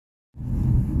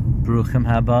Baruchim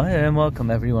haba,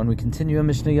 welcome everyone. We continue in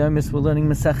Mishnah Yomis. We're learning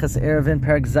Maseches Erevin,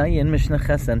 Perek Zayin, Mishnah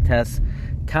Ches and Tes.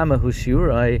 Kamahu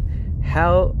shiurai.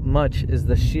 How much is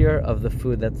the shear of the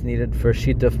food that's needed for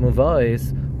shituf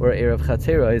muvais or erev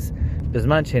chatzeros?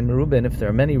 Bizman shein merubin. If there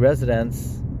are many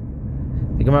residents,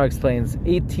 the Gemara explains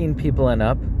 18 people and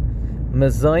up.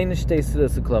 Mazayin shtei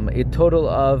sudas uklam, a total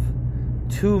of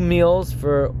 2 meals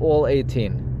for all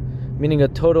 18, meaning a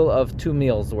total of 2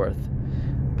 meals worth.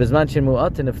 Bizman shein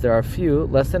mu'atin, if there are few,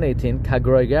 less than 18,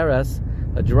 kagroi geras,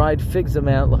 a dried figs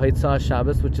amount, l'haitzah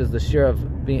Shabbos, which is the shear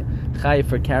of being chayiv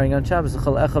for carrying on Shabbos,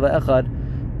 chol echad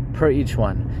ve'echad per each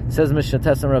one. It says Mishnah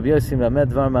Tesam Rabbi Yossi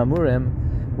Ma'amed Dvar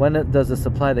Ma'amurim, when it does a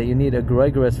supply that you need a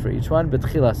groi geras for each one,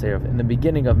 b'tchilas erev, in the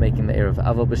beginning of making the erev,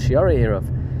 aval b'shiare erev,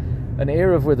 an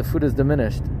erev where the food is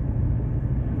diminished,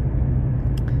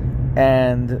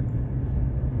 and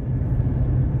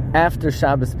after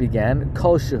Shabbos began,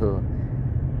 kol shehu,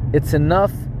 it's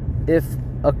enough if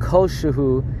a kol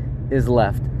shehu is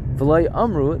left. V'loi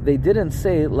amru, they didn't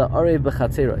say la'arei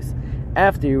b'chatzeros.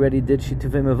 After you already did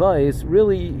shituvei mavais,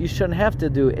 really you shouldn't have to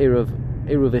do eruv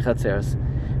v'chatzeros.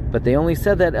 But they only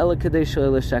said that ela kadei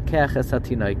l'shakech es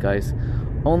hatinai, guys,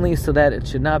 only so that it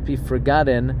should not be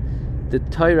forgotten the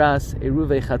toiras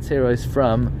eruv v'chatzeros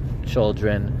from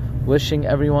children. Wishing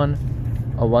everyone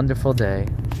a wonderful day.